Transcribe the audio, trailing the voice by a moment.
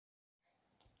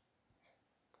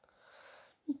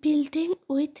building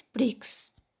with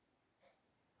bricks.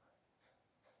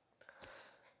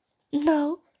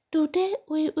 Now, today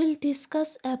we will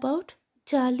discuss about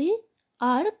Jaali,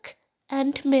 Ark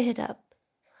and Mehraab,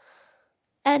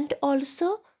 and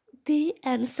also the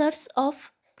answers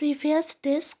of previous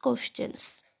day's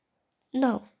questions.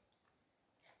 Now,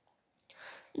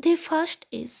 the first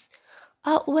is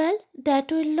a well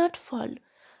that will not fall.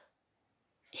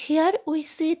 Here we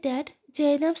see that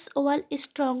Zainab's wall is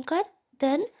stronger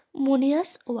than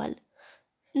Munia's wall.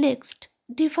 Next,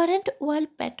 different wall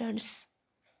patterns.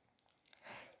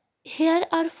 Here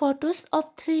are photos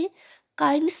of three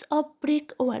kinds of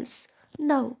brick walls.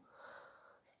 Now,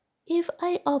 if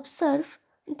I observe,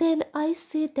 then I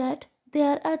see that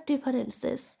there are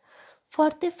differences.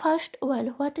 For the first wall,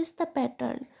 what is the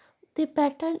pattern? The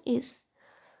pattern is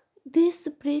this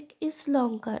brick is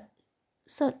longer.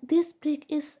 So this brick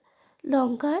is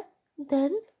longer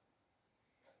than,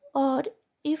 or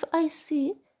if I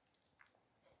see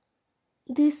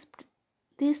this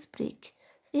brick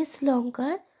is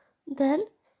longer than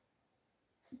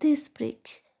this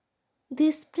brick.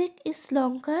 This brick is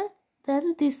longer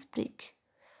than this brick.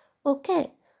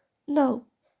 Okay. Now,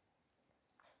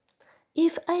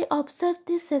 if I observe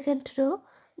the second row,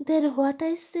 then what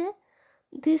I say?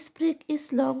 This brick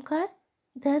is longer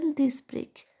than this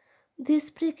brick. This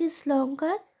brick is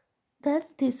longer than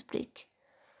this brick.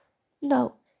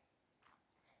 Now,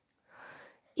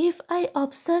 if I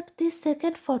observe this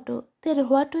second photo, then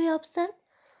what we observe?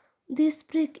 This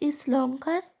brick is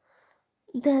longer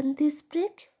than this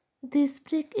brick. This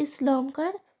brick is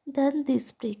longer than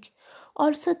this brick.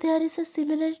 Also, there is a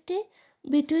similarity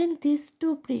between these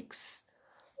two bricks.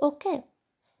 Okay.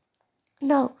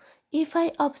 Now, if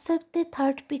I observe the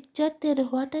third picture, then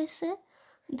what I say?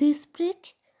 This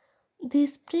brick,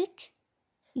 this brick,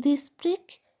 this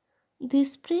brick,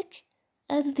 this brick,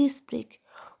 and this brick.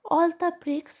 All the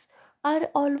bricks are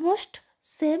almost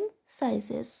same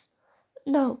sizes.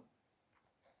 Now,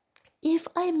 if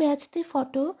I match the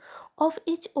photo of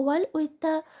each wall with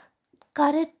the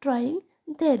correct drawing,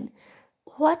 then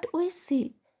what we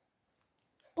see?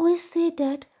 We see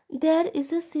that there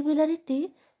is a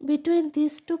similarity between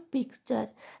these two pictures.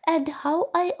 And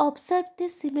how I observe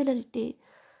this similarity?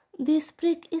 This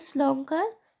brick is longer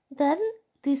than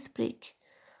this brick.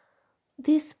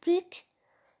 This brick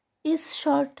is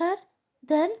shorter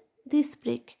than this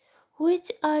brick,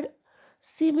 which are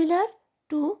similar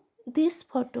to this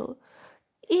photo.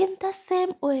 In the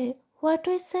same way, what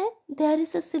we say? There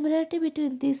is a similarity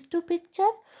between these two pictures,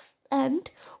 and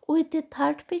with the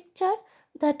third picture,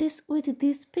 that is with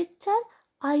this picture,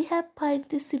 I have find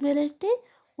the similarity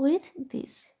with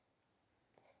this.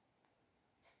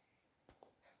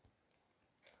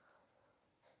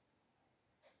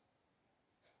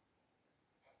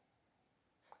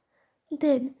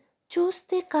 Then choose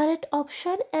the correct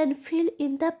option and fill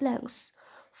in the blanks.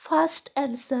 First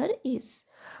answer is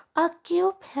a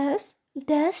cube has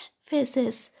dash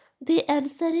faces. The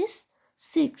answer is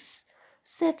 6.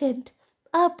 Second,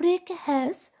 a brick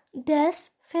has dash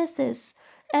faces.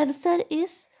 Answer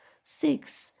is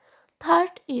 6.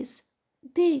 Third is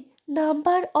the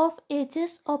number of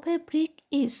edges of a brick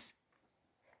is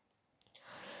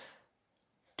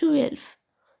 12.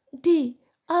 D.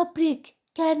 A brick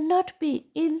cannot be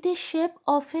in the shape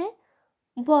of a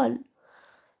ball.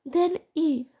 Then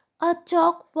E. A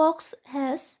chalk box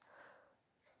has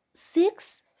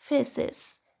 6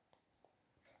 faces.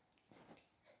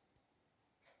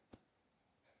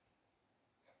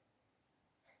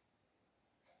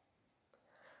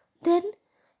 Then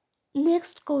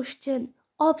next question.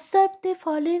 Observe the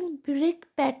following brick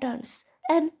patterns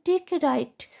and tick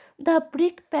right the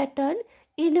brick pattern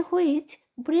in which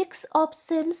bricks of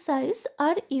same size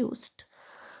are used.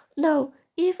 Now,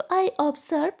 if I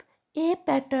observe a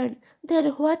pattern, then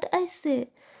what I say?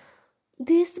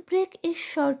 This brick is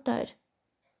shorter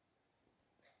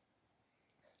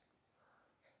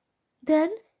than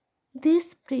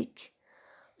this brick.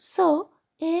 So,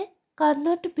 A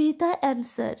cannot be the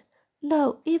answer.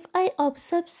 Now, if I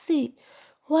observe C,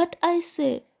 what I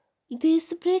say?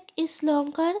 This brick is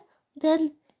longer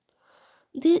than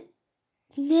the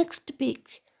next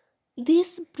brick.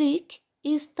 This brick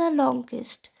is the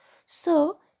longest.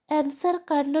 So, answer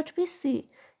cannot be C.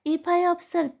 If I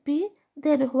observe B,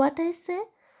 then what I say?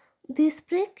 This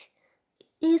brick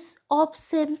is of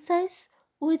same size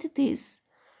with this.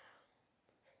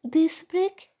 This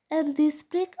brick and this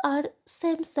brick are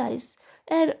same size,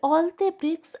 and all the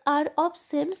bricks are of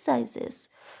same sizes.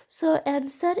 So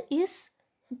answer is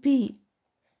B.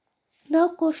 Now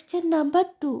question number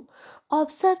 2.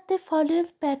 Observe the following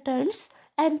patterns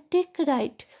and tick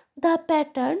right the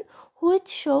pattern which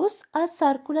shows a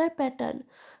circular pattern.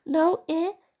 Now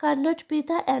A cannot be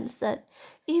the answer.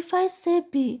 If I say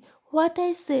B, what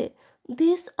I say?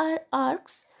 These are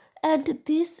arcs and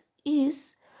this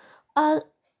is a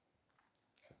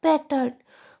pattern.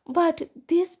 But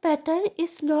this pattern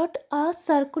is not a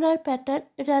circular pattern,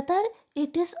 rather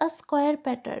it is a square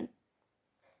pattern.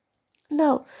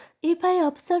 Now, if I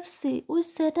observe C, we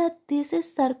say that this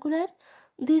is circular,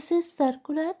 this is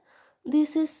circular,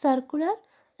 this is circular,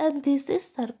 and this is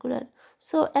circular.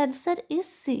 So, answer is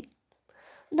C.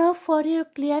 Now, for your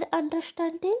clear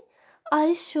understanding,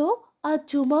 I show a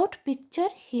zoom out picture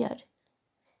here.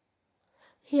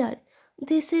 Here,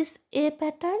 this is A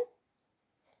pattern,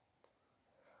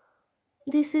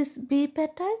 this is B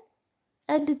pattern,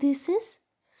 and this is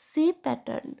C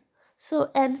pattern. So,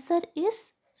 answer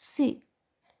is C.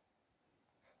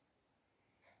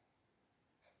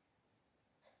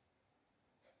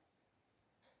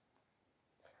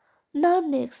 Now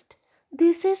next,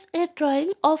 this is a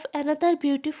drawing of another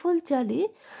beautiful Jaali.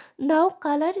 Now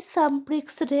color some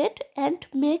bricks red and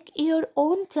make your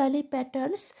own Jaali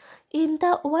patterns in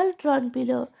the wall drawn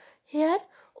below. Here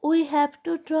we have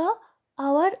to draw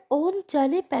our own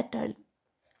Jaali pattern.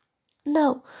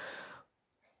 Now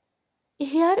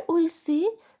here we see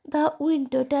the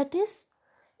window, that is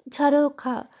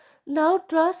Jharokha. Now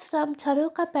draw some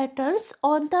Jharokha patterns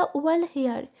on the wall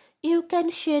here. You can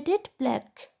shade it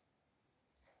black.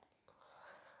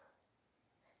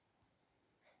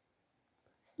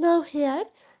 Now here,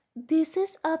 this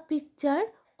is a picture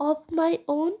of my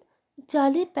own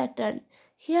Jaali pattern.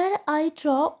 Here I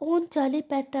draw own Jaali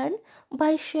pattern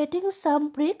by shading some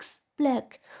bricks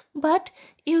black. But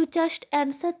you just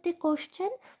answer the question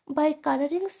by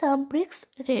coloring some bricks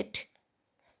red.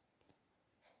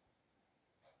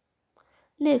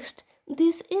 Next,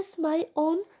 this is my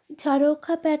own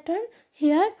Jharokha pattern.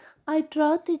 Here I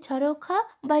draw the Jharokha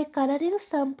by coloring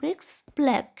some bricks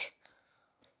black.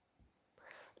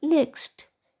 Next,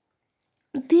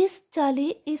 this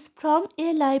Jaali is from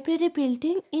a library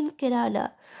building in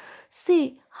Kerala.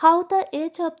 See how the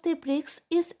edge of the bricks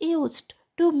is used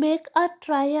to make a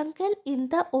triangle in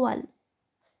the wall.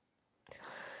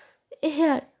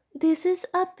 Here, this is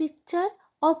a picture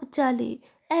of Jaali,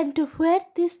 and where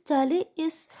this Jaali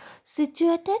is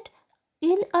situated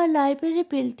in a library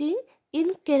building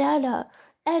in Kerala,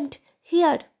 and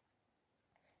here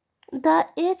the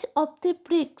edge of the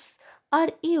bricks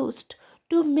are used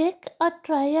to make a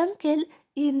triangle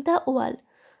in the wall.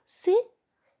 See,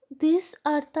 these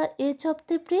are the edge of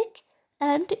the brick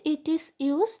and it is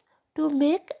used to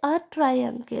make a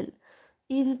triangle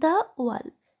in the wall.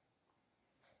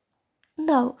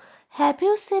 Now, have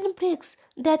you seen bricks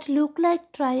that look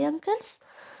like triangles?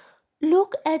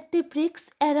 Look at the bricks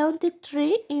around the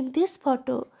tree in this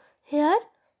photo. Here,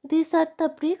 these are the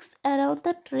bricks around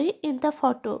the tree in the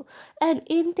photo. And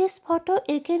in this photo,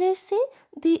 again you see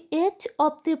the edge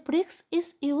of the bricks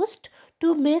is used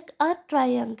to make a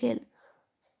triangle.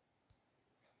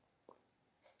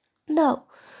 Now,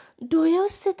 do you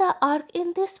see the arc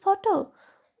in this photo?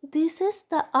 This is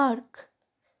the arc.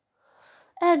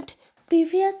 And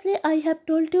previously I have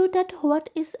told you that what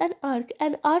is an arc.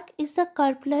 An arc is a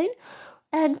curved line,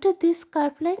 and this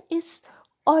curved line is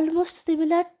almost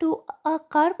similar to a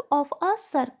curve of a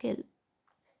circle.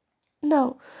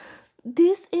 Now,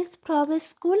 this is from a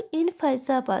school in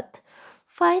Faizabad.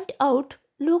 Find out,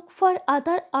 look for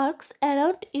other arcs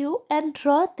around you and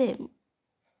draw them.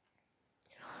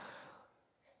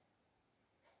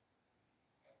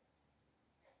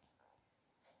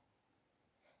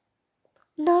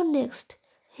 Now next,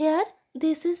 here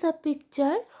this is a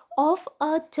picture of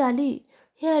a Jaali.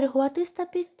 Here what is the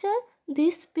picture?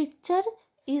 This picture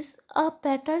is a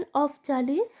pattern of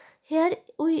Jaali. Here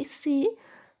we see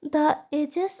the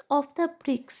edges of the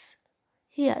bricks.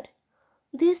 Here,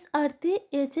 these are the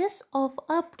edges of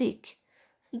a brick.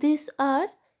 These are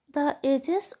the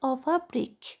edges of a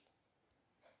brick.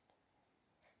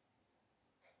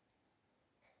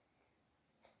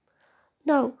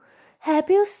 Now,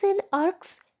 have you seen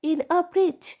arcs in a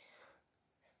bridge?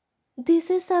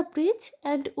 This is a bridge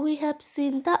and we have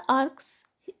seen the arcs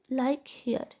like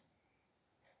here.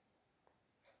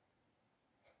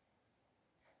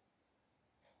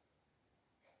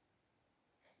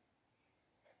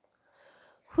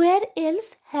 Where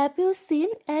else have you seen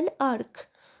an arc?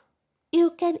 You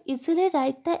can easily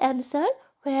write the answer.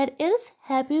 Where else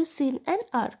have you seen an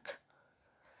arc?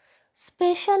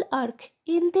 Special arc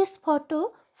in this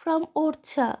photo from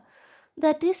Orcha,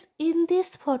 that is in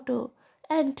this photo,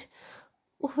 and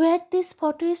where this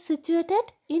photo is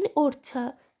situated in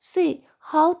Orcha. See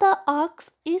how the arc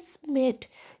is made.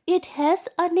 It has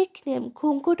a nickname,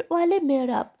 Ghungut wale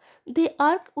Mehraab, the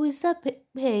arc with a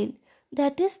veil.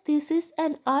 That is, this is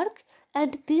an arc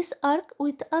and this arc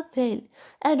with a veil.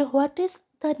 And what is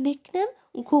the nickname?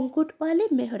 Ghungut wale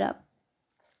Mehraab.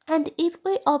 And if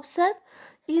we observe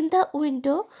in the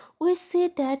window, we see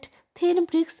that thin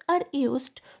bricks are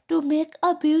used to make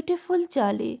a beautiful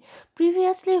Jaali.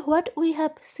 Previously, what we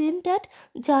have seen that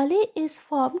Jaali is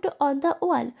formed on the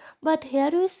wall, but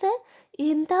here we say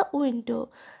in the window.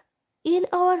 In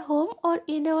our home or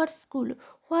in our school,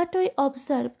 what we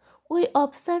observe? We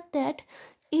observe that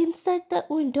inside the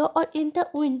window or in the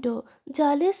window,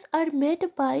 jalis are made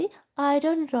by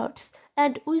iron rods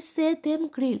and we say them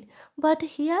grill. But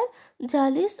here,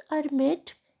 jalis are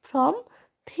made from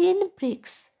thin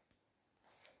bricks.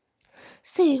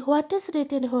 See what is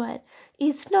written here.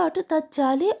 Is not the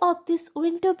jali of this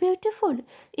window beautiful?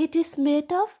 It is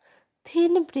made of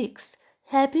thin bricks.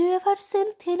 Have you ever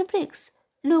seen thin bricks?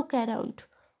 Look around.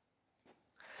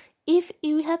 If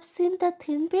you have seen the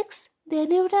thin bricks,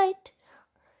 then you write.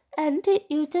 And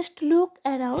you just look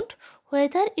around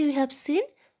whether you have seen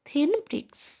thin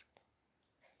bricks.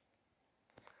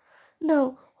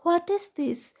 Now, what is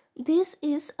this? This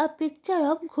is a picture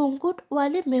of Ghungut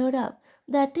wale Mehraab,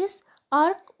 that is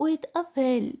arc with a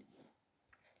veil.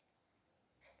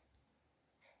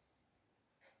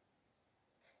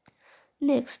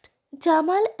 Next,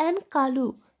 Jamal and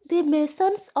Kalu, the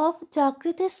masons of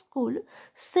Jagriti school,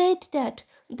 said that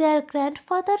their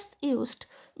grandfathers used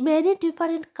many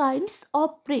different kinds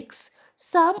of bricks.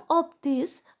 Some of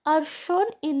these are shown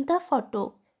in the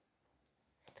photo.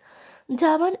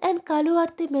 Jamal and Kalu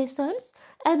are the masons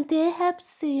and they have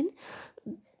seen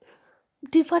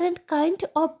different kind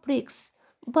of bricks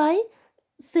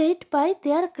said by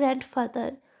their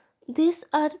grandfather. These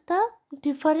are the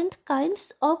different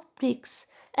kinds of bricks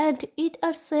and it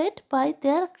are said by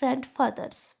their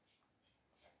grandfathers.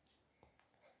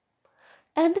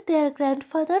 And their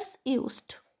grandfathers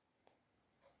used.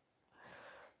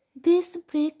 This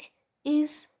brick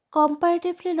is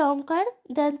comparatively longer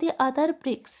than the other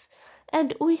bricks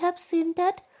and we have seen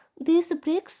that these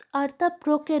bricks are the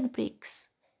broken bricks.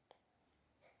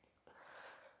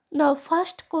 Now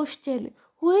first question,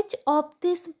 which of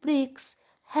these bricks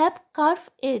have curved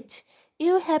edge?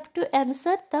 You have to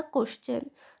answer the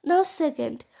question. Now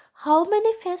second, how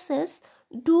many faces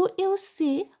do you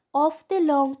see of the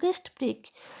longest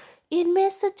brick? इनमें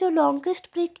से जो longest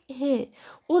brick है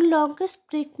उन longest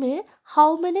brick में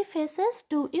how many faces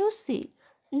do you see?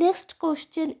 Next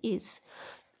question is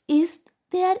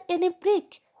there any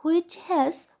brick which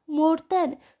has more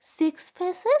than 6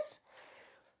 faces?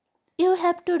 You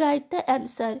have to write the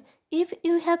answer. If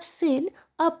you have seen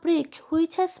a brick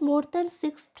which has more than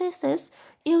 6 faces,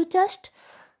 you just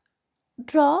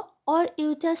draw or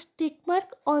you just tick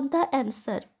mark on the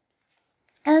answer.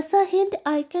 As a hint,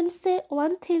 I can say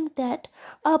one thing that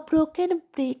a broken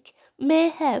brick may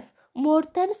have more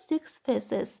than 6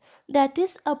 faces. That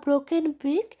is, a broken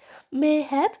brick may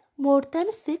have more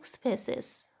than 6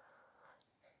 faces.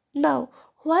 Now,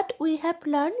 what we have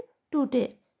learned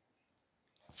today?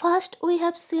 First, we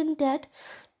have seen that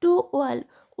one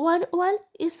wall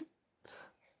is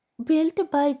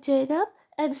built by Jainab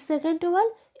and second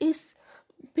wall is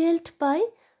built by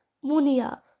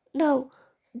Munia. Now,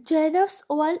 Jainab's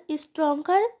wall is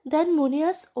stronger than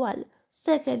Munia's wall.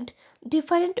 Second,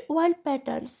 different wall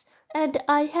patterns and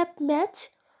I have matched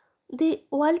the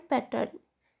wall pattern.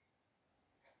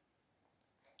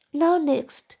 Now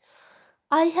next,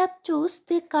 I have choose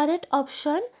the correct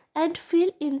option and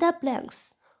fill in the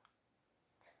blanks.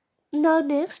 Now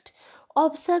next,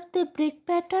 observe the brick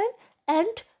pattern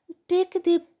and take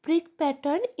the brick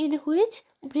pattern in which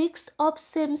bricks of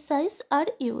same size are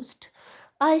used.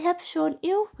 I have shown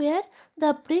you where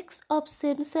the bricks of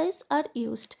same size are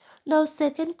used. Now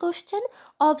second question,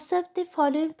 observe the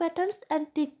following patterns and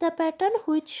tick the pattern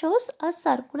which shows a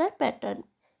circular pattern.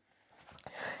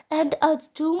 And a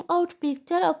zoom out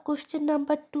picture of question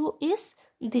number 2 is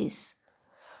this.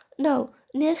 Now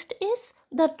next is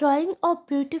the drawing of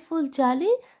beautiful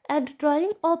Jaali and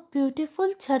drawing of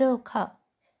beautiful Jharokha.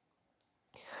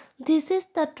 This is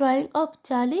the drawing of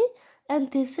Jaali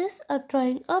and this is a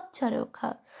drawing of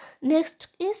Jharokha. Next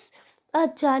is a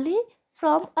Jaali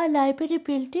from a library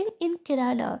building in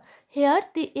Kerala. Here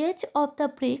the edge of the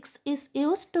bricks is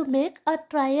used to make a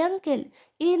triangle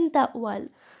in the wall.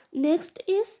 Next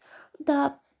is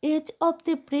the edge of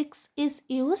the bricks is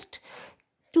used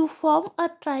to form a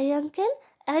triangle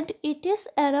and it is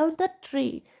around the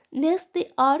tree. Next, the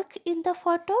arc in the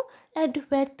photo and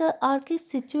where the arc is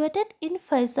situated in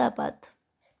Faizabad.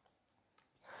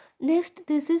 Next,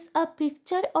 this is a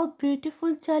picture of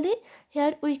beautiful Jaali.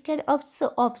 Here we can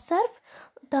also observe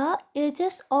the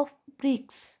edges of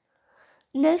bricks.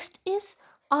 Next is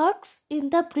arcs in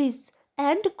the bridge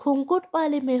and Ghungut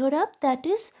wali Mehraab, that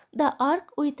is the arc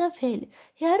with a veil.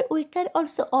 Here we can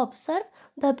also observe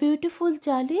the beautiful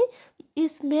Jaali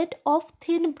is made of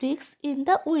thin bricks in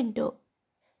the window.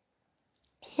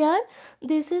 Here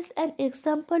this is an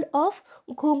example of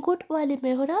Ghungut wali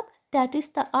Mehraab, that is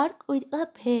the arc with a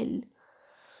veil.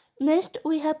 Next,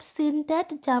 we have seen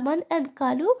that Jaman and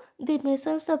Kalu, the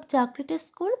masons of Jagriti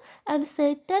school, and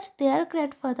said that their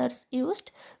grandfathers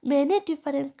used many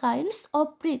different kinds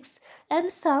of bricks,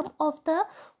 and some of the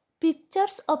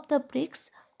pictures of the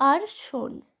bricks are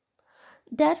shown.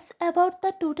 That's about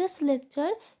the today's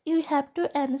lecture. You have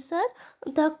to answer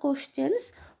the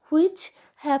questions which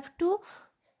have to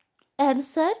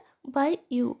answer by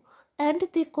you, and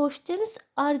the questions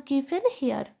are given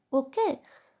here. Okay.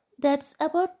 That's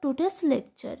about today's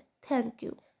lecture. Thank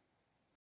you.